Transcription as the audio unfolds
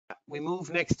We move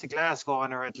next to Glasgow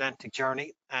on our Atlantic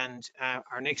journey, and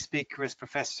our next speaker is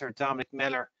Professor Dominic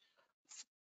Mellow.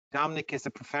 Dominic is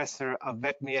a professor of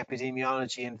veterinary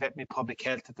epidemiology and veterinary public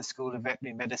health at the School of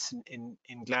Veterinary Medicine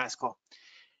in Glasgow.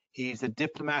 He is a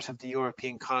diplomat of the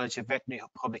European College of Veterinary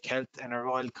Public Health and a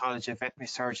Royal College of Veterinary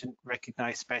Surgeon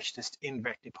recognised specialist in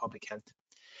veterinary public health.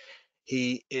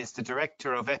 He is the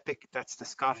director of EPIC, that's the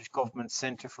Scottish Government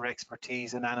Centre for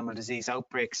Expertise in Animal Disease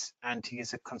Outbreaks, and he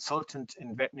is a consultant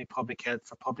in veterinary public health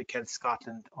for Public Health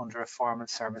Scotland under a formal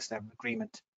service level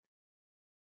agreement.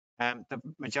 The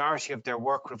majority of their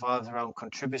work revolves around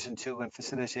contributing to and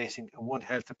facilitating a One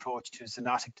Health approach to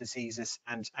zoonotic diseases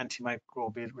and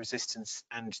antimicrobial resistance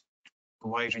and the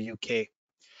wider UK.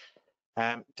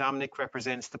 Dominic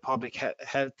represents the public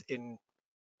health in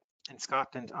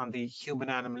Scotland on the Human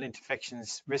Animal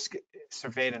Infections Risk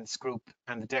Surveillance Group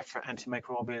and the DEFRA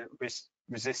Antimicrobial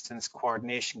Resistance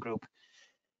Coordination Group.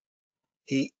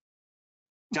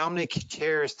 Dominic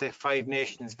chairs the Five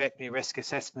Nations Veterinary Risk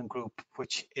Assessment Group,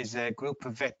 which is a group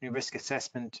of veterinary risk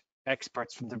assessment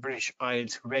experts from the British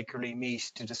Isles who regularly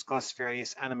meet to discuss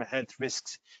various animal health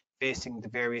risks facing the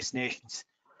various nations.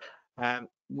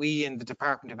 We in the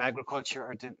Department of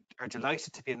Agriculture are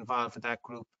delighted to be involved with that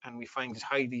group, and we find it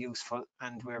highly useful,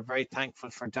 and we're very thankful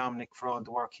for Dominic for all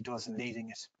the work he does in leading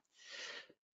it.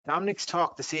 Dominic's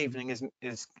talk this evening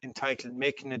is entitled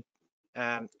Making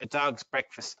a Dog's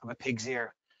Breakfast of a Pig's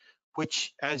Ear,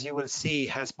 which, as you will see,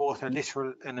 has both a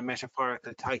literal and a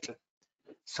metaphorical title.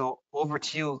 So over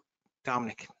to you,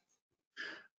 Dominic.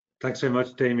 Thanks very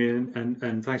much, Damien,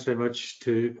 and thanks very much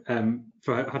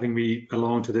for having me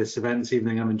along to this event this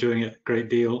evening. I'm enjoying it a great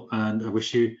deal, and I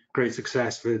wish you great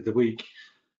success with the week.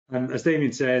 As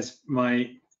Damien says,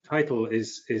 my title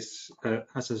has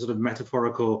a sort of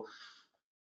metaphorical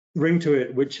ring to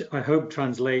it, which I hope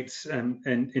translates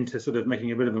into sort of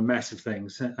making a bit of a mess of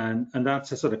things, and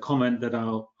that's a sort of comment that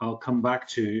I'll come back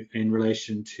to in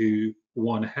relation to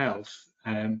One Health,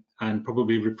 and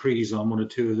probably reprise on one or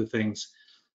two of the things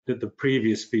that the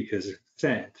previous speakers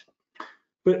said.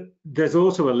 But there's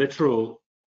also a literal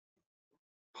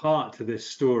part to this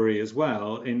story as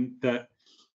well, in that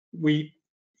we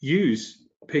use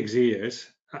pig's ears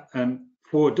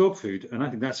for dog food, and I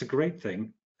think that's a great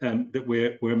thing, that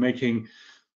we're making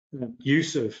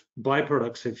use of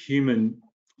byproducts of human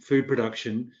food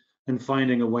production and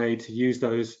finding a way to use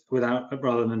those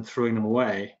rather than throwing them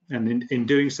away, and in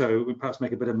doing so we perhaps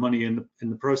make a bit of money in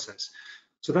the process.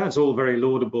 So that's all very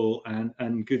laudable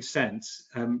and good sense,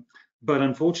 but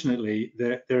unfortunately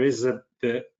there is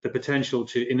the potential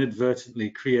to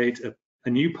inadvertently create a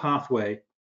new pathway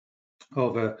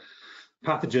of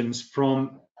pathogens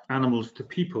from animals to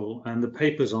people, and the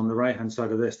papers on the right hand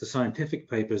side of this, the scientific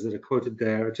papers that are quoted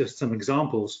there, are just some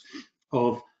examples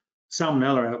of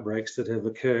salmonella outbreaks that have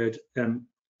occurred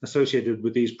associated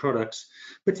with these products,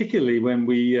 particularly when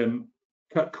we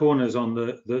cut corners on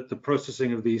the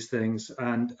processing of these things,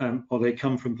 and or they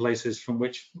come from places from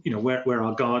which, you know, where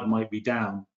our guard might be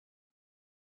down.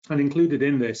 And included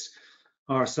in this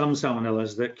are some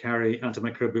salmonellas that carry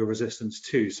antimicrobial resistance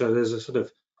too. So there's a sort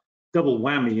of double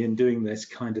whammy in doing this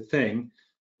kind of thing,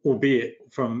 albeit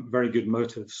from very good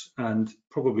motives, and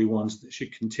probably ones that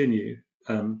should continue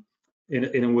in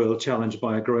a world challenged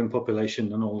by a growing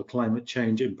population and all the climate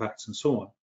change impacts and so on.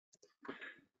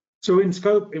 So in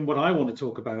scope, in what I want to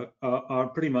talk about are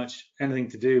pretty much anything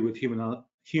to do with human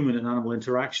and animal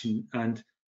interaction, and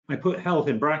I put health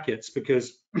in brackets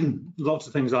because lots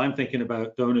of things I'm thinking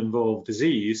about don't involve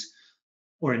disease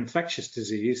or infectious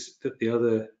disease that the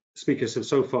other speakers have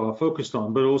so far focused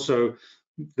on, but also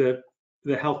the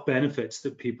health benefits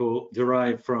that people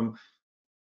derive from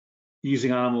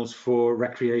using animals for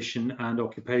recreation and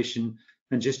occupation,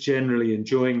 and just generally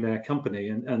enjoying their company.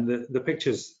 And the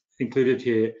pictures included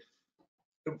here,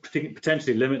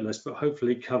 potentially limitless, but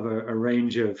hopefully cover a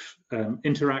range of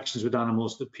interactions with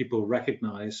animals that people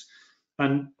recognize.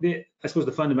 And I suppose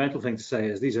the fundamental thing to say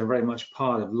is these are very much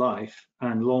part of life,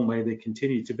 and long may they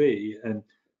continue to be. And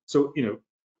so, you know,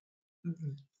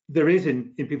 there is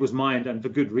in people's mind, and for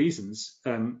good reasons,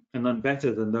 and none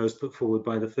better than those put forward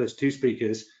by the first two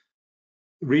speakers,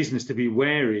 reasons to be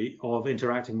wary of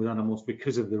interacting with animals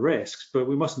because of the risks. But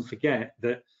we mustn't forget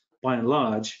that by and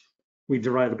large, we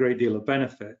derive a great deal of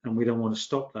benefit, and we don't want to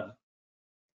stop that.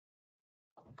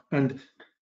 And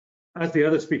as the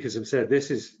other speakers have said,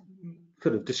 this is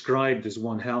sort of described as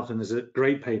One Health, and there's a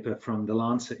great paper from The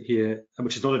Lancet here,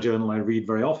 which is not a journal I read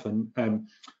very often,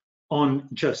 on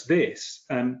just this.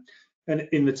 And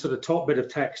in the sort of top bit of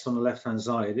text on the left-hand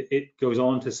side, it goes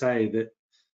on to say that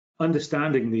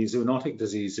understanding these zoonotic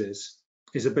diseases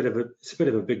is a bit of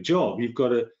a big job. You've got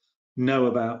to know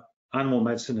about animal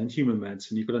medicine and human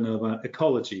medicine. You've got to know about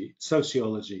ecology,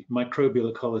 sociology, microbial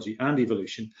ecology, and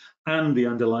evolution, and the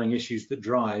underlying issues that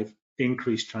drive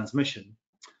increased transmission.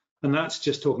 And that's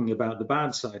just talking about the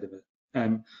bad side of it.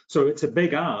 So it's a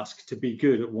big ask to be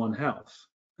good at One Health,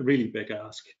 a really big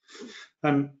ask.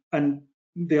 And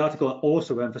the article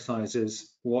also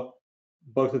emphasizes what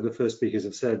both of the first speakers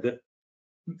have said, that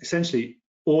essentially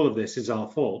all of this is our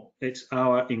fault. It's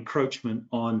our encroachment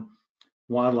on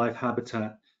wildlife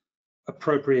habitat,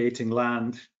 appropriating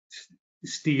land,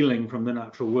 stealing from the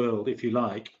natural world, if you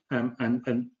like,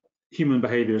 and human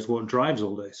behavior is what drives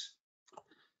all this.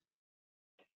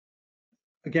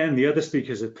 Again, the other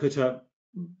speakers have put up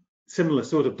similar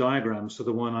sort of diagrams to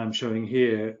the one I'm showing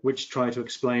here, which try to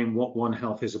explain what One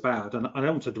Health is about. And I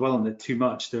don't want to dwell on it too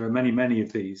much. There are many, many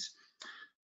of these.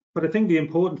 But I think the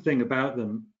important thing about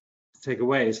them to take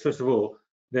away is, first of all,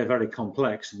 they're very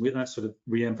complex. And that's sort of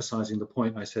re-emphasizing the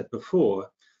point I said before.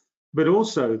 But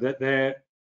also that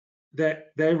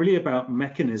they're really about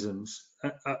mechanisms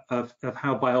of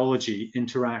how biology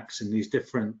interacts in these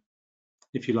different,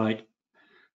 if you like,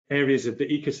 areas of the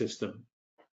ecosystem.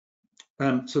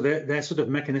 So they're sort of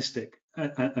mechanistic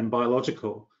and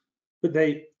biological, but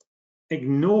they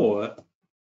ignore,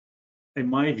 in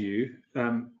my view,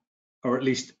 or at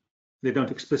least they don't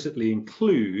explicitly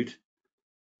include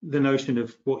the notion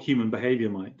of what human behavior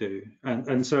might do.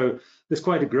 And so there's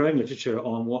quite a growing literature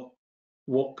on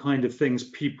what kind of things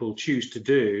people choose to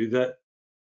do that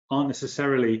aren't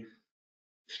necessarily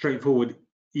straightforward,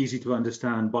 easy to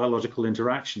understand biological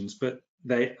interactions, but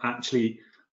they actually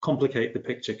complicate the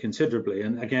picture considerably.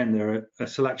 And again, there are a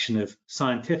selection of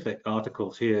scientific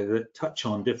articles here that touch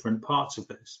on different parts of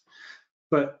this.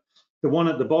 But the one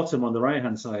at the bottom on the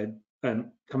right-hand side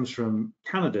comes from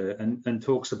Canada and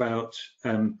talks about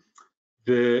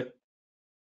the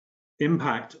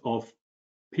impact of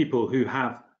people who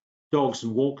have dogs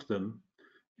and walk them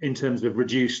in terms of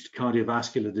reduced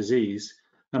cardiovascular disease,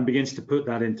 and begins to put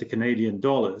that into Canadian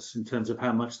dollars in terms of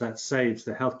how much that saves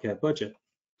the healthcare budget.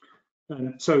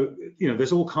 And so, you know,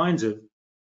 there's all kinds of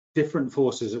different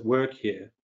forces at work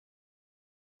here.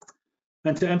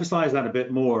 And to emphasize that a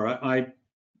bit more, I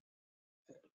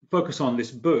focus on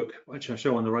this book, which I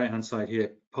show on the right-hand side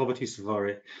here, Poverty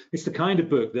Safari. It's the kind of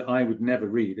book that I would never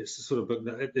read. It's the sort of book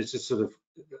that it's just sort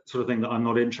of thing that I'm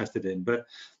not interested in. But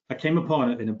I came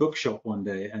upon it in a bookshop one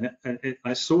day, and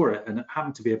I saw it, and it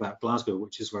happened to be about Glasgow,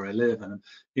 which is where I live, and I'm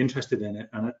interested in it.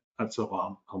 And I thought,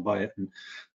 well, I'll buy it, and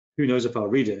who knows if I'll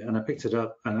read it. And I picked it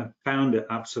up, and I found it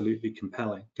absolutely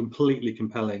compelling, completely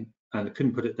compelling, and I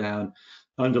couldn't put it down.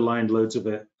 I underlined loads of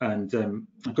it, and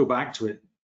I go back to it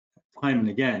time and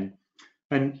again.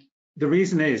 And the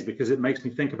reason is because it makes me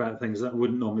think about things that I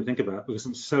wouldn't normally think about, because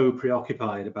I'm so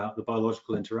preoccupied about the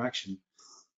biological interaction.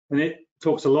 And it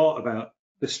talks a lot about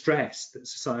the stress that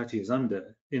society is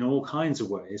under in all kinds of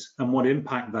ways, and what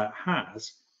impact that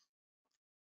has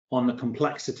on the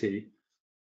complexity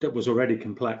that was already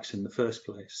complex in the first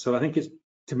place. So I think it's,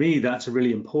 to me, that's a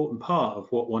really important part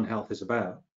of what One Health is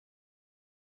about.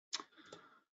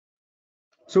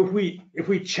 So if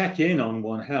we check in on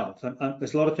One Health,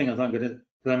 there's a lot of things I'm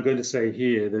going to say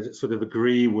here that sort of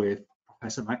agree with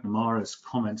Professor McNamara's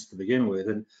comments to begin with,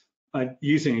 and I'm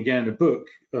using again a book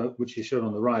which he showed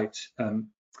on the right, and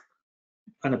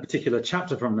a particular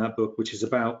chapter from that book which is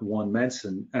about One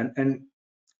Medicine. And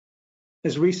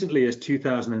as recently as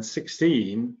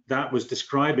 2016, that was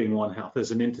describing One Health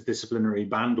as an interdisciplinary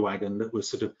bandwagon that was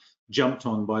sort of jumped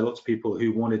on by lots of people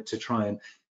who wanted to try and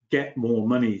get more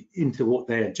money into what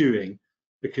they're doing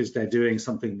because they're doing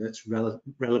something that's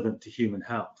relevant to human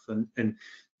health. And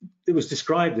it was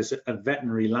described as a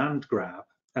veterinary land grab,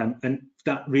 and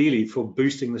that really for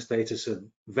boosting the status of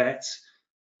vets.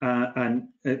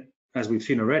 As we've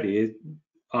seen already,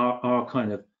 our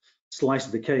kind of slice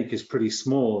of the cake is pretty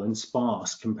small and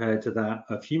sparse compared to that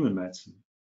of human medicine.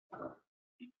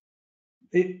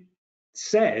 It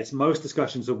says most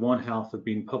discussions of One Health have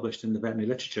been published in the veterinary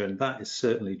literature, and that is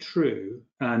certainly true,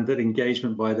 and that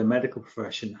engagement by the medical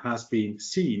profession has been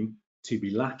seen to be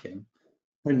lacking.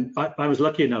 And I was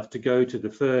lucky enough to go to the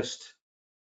first,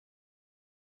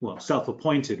 well,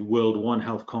 self-appointed World One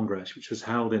Health Congress, which was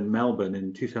held in Melbourne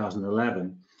in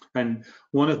 2011. And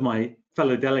one of my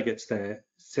fellow delegates there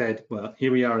said, well,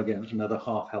 here we are again, another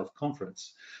half health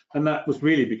conference. And that was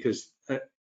really because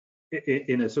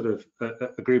in a sort of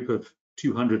a group of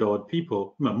 200 odd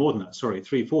people, no, more than that, sorry,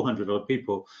 400 odd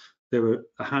people, there were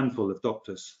a handful of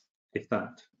doctors, if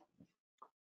that.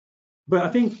 But I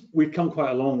think we've come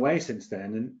quite a long way since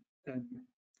then, and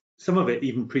some of it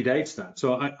even predates that.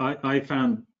 So I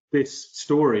found this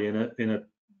story in a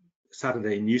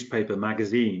Saturday newspaper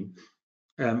magazine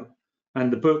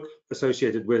And the book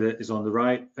associated with it is on the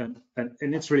right, and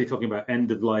it's really talking about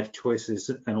end-of-life choices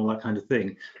and all that kind of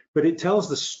thing. But it tells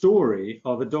the story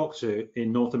of a doctor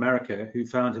in North America who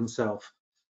found himself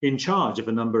in charge of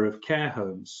a number of care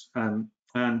homes. And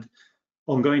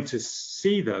on going to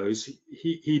see those,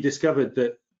 he discovered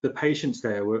that the patients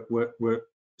there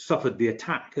suffered the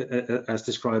attack, as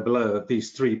described below, of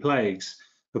these three plagues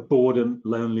of boredom,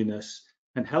 loneliness,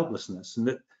 and helplessness, and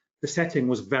that the setting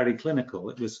was very clinical.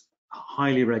 It was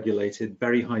highly regulated,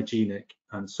 very hygienic,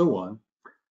 and so on.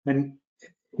 And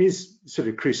his sort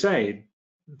of crusade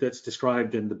that's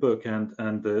described in the book and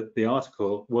the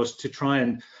article was to try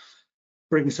and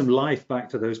bring some life back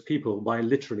to those people by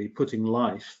literally putting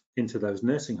life into those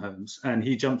nursing homes. And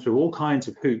he jumped through all kinds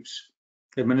of hoops,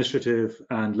 administrative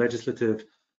and legislative,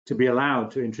 to be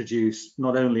allowed to introduce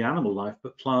not only animal life,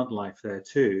 but plant life there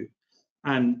too,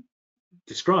 and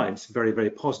describes very, very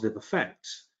positive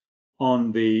effects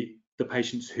on the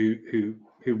patients who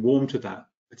warm to that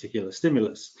particular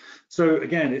stimulus. So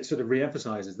again, it sort of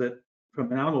re-emphasizes that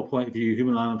from an animal point of view,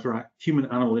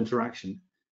 human-animal interaction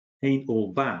ain't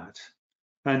all bad.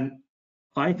 And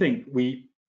I think we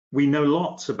know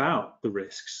lots about the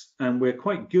risks, and we're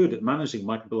quite good at managing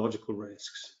microbiological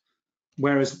risks,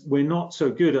 whereas we're not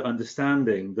so good at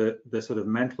understanding the sort of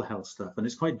mental health stuff. And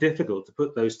it's quite difficult to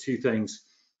put those two things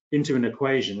into an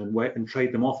equation and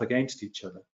trade them off against each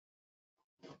other.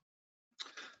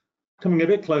 Coming a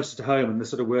bit closer to home and the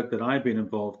sort of work that I've been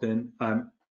involved in,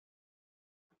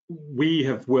 we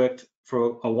have worked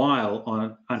for a while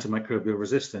on antimicrobial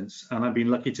resistance, and I've been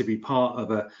lucky to be part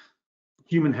of a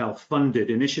human health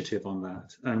funded initiative on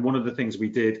that. And one of the things we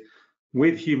did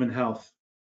with human health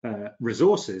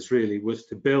resources really was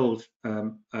to build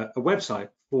a website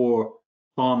for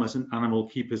farmers and animal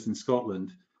keepers in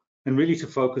Scotland, and really to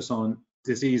focus on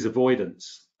disease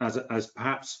avoidance as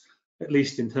perhaps, at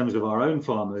least in terms of our own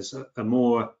farmers, a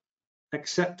more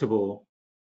acceptable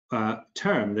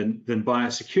term than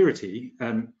biosecurity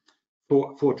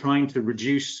for trying to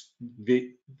reduce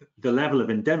the level of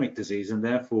endemic disease, and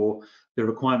therefore the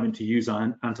requirement to use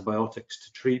antibiotics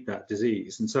to treat that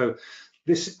disease. And so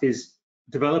this is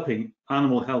developing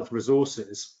animal health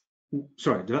resources,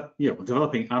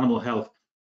 developing animal health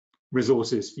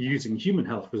resources using human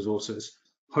health resources,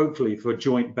 hopefully for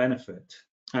joint benefit.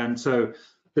 And so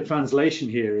the translation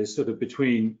here is sort of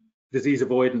between disease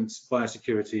avoidance,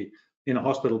 biosecurity. In a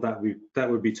hospital, that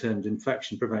would be termed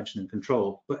infection prevention and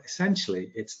control, but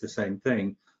essentially it's the same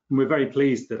thing. And we're very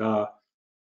pleased that our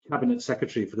Cabinet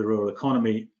Secretary for the Rural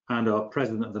Economy and our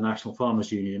President of the National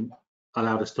Farmers Union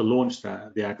allowed us to launch that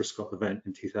at the AgriScot event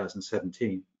in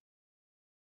 2017.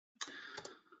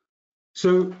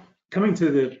 So coming to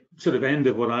the sort of end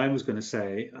of what I was going to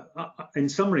say, in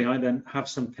summary, I then have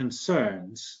some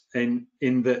concerns in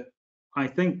that I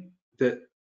think that,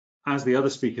 as the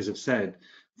other speakers have said,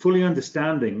 fully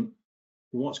understanding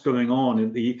what's going on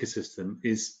in the ecosystem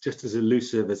is just as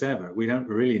elusive as ever. We don't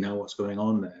really know what's going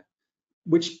on there,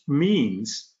 which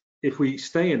means if we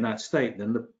stay in that state,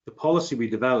 then the policy we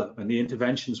develop and the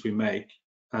interventions we make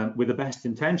with the best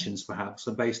intentions perhaps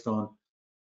are based on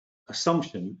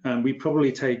assumption, and we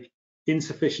probably take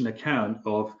insufficient account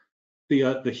of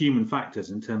the human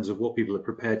factors in terms of what people are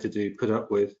prepared to do, put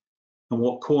up with, and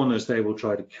what corners they will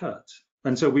try to cut.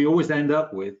 And so we always end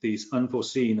up with these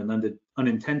unforeseen and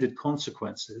unintended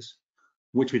consequences,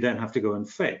 which we then have to go and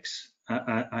fix.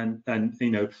 And you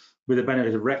know, with the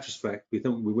benefit of retrospect, we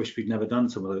wish we'd never done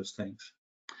some of those things.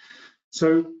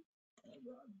 So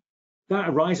that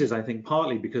arises, I think,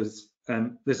 partly because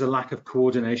there's a lack of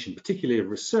coordination, particularly of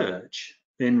research,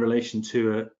 in relation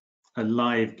to a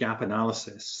live gap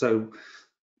analysis. So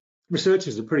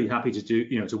researchers are pretty happy to do,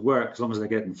 you know, to work as long as they're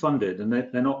getting funded, and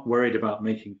they're not worried about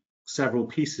making several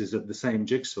pieces of the same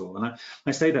jigsaw. And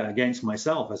I say that against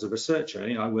myself as a researcher.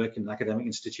 You know, I work in an academic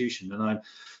institution, and I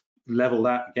level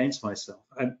that against myself.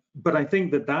 But I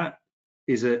think that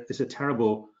is a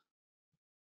terrible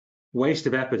waste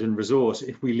of effort and resource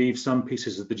if we leave some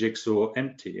pieces of the jigsaw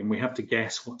empty and we have to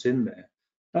guess what's in there.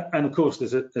 And of course,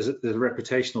 there's a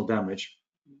reputational damage,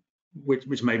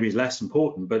 which maybe is less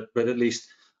important, but at least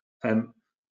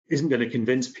isn't going to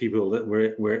convince people that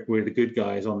we're the good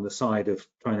guys on the side of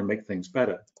trying to make things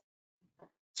better.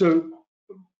 So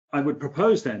I would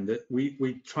propose then that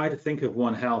we try to think of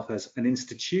OneHealth as an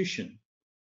institution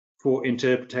for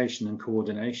interpretation and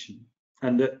coordination,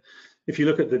 and that if you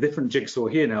look at the different jigsaw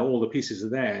here now, all the pieces are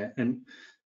there, and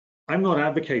I'm not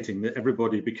advocating that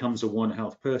everybody becomes a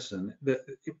OneHealth person. That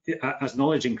as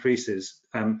knowledge increases,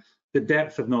 the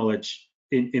depth of knowledge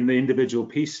in the individual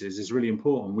pieces is really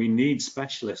important. We need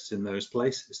specialists in those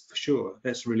places for sure.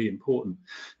 That's really important.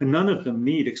 And none of them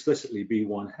need explicitly be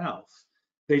OneHealth.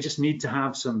 They just need to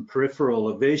have some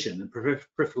peripheral vision and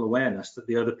peripheral awareness that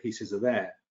the other pieces are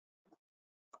there.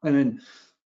 And then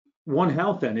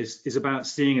OneHealth then is about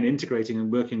seeing and integrating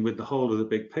and working with the whole of the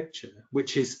big picture,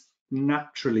 which is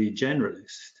naturally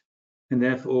generalist and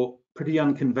therefore pretty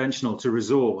unconventional to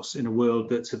resource in a world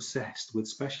that's obsessed with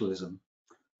specialism.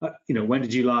 You know, when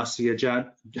did you last see a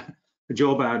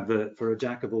job advert for a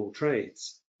jack of all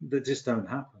trades? That just don't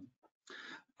happen.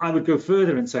 I would go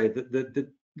further and say that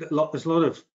there's a lot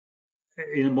of,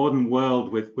 in a modern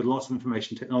world with lots of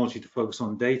information technology to focus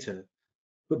on data,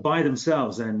 but by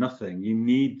themselves they're nothing. You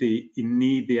need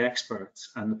the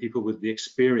experts and the people with the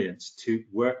experience to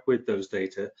work with those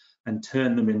data and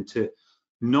turn them into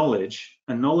knowledge,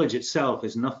 and knowledge itself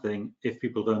is nothing if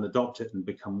people don't adopt it and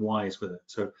become wise with it.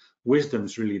 So wisdom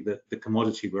is really the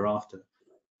commodity we're after.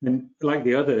 And like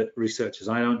the other researchers,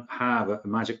 I don't have a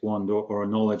magic wand or a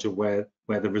knowledge of where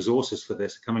the resources for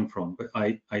this are coming from, but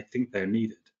I think they're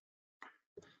needed.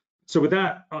 So with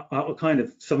that, I'll kind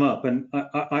of sum up, and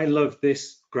I love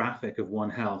this graphic of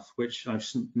OneHealth, which I've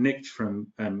nicked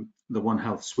from the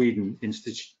OneHealth Sweden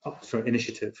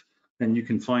initiative, and you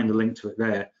can find the link to it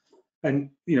there.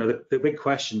 And you know, the big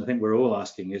question I think we're all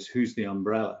asking is, who's the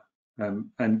umbrella?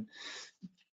 And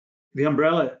the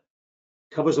umbrella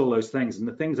covers all those things, and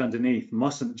the things underneath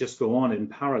mustn't just go on in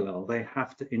parallel. They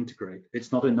have to integrate.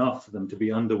 It's not enough for them to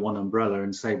be under one umbrella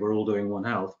and say we're all doing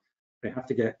OneHealth. They have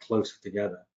to get closer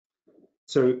together.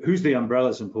 So who's the umbrella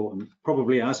is important.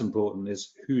 Probably as important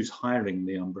is who's hiring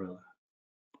the umbrella.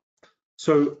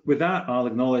 So with that, I'll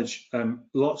acknowledge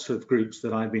lots of groups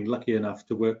that I've been lucky enough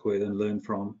to work with and learn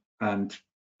from, and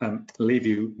leave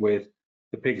you with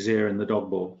the pig's ear and the dog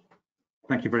ball.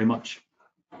 Thank you very much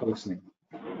for listening.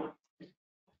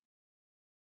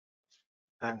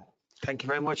 Thank you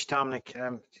very much, Dominic.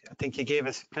 I think you gave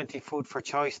us plenty of food for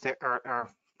choice there, or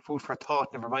food for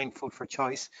thought, never mind food for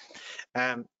choice.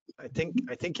 I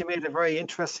think you made a very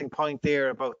interesting point there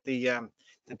about the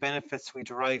benefits we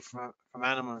derive from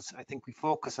animals. I think we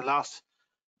focus a lot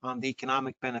on the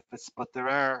economic benefits, but there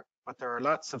are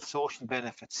lots of social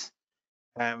benefits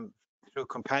through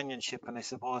companionship, and I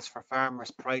suppose for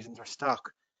farmers, pride in their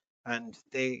stock, and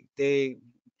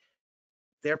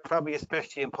they're probably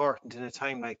especially important in a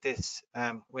time like this,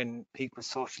 when people's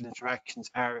social interactions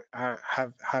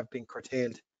have been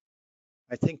curtailed.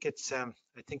 I think it's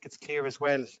clear as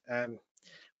well.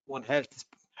 OneHealth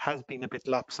has been a bit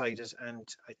lopsided, and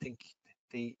I think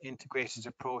the integrated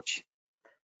approach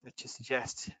that you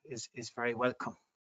suggest is very welcome.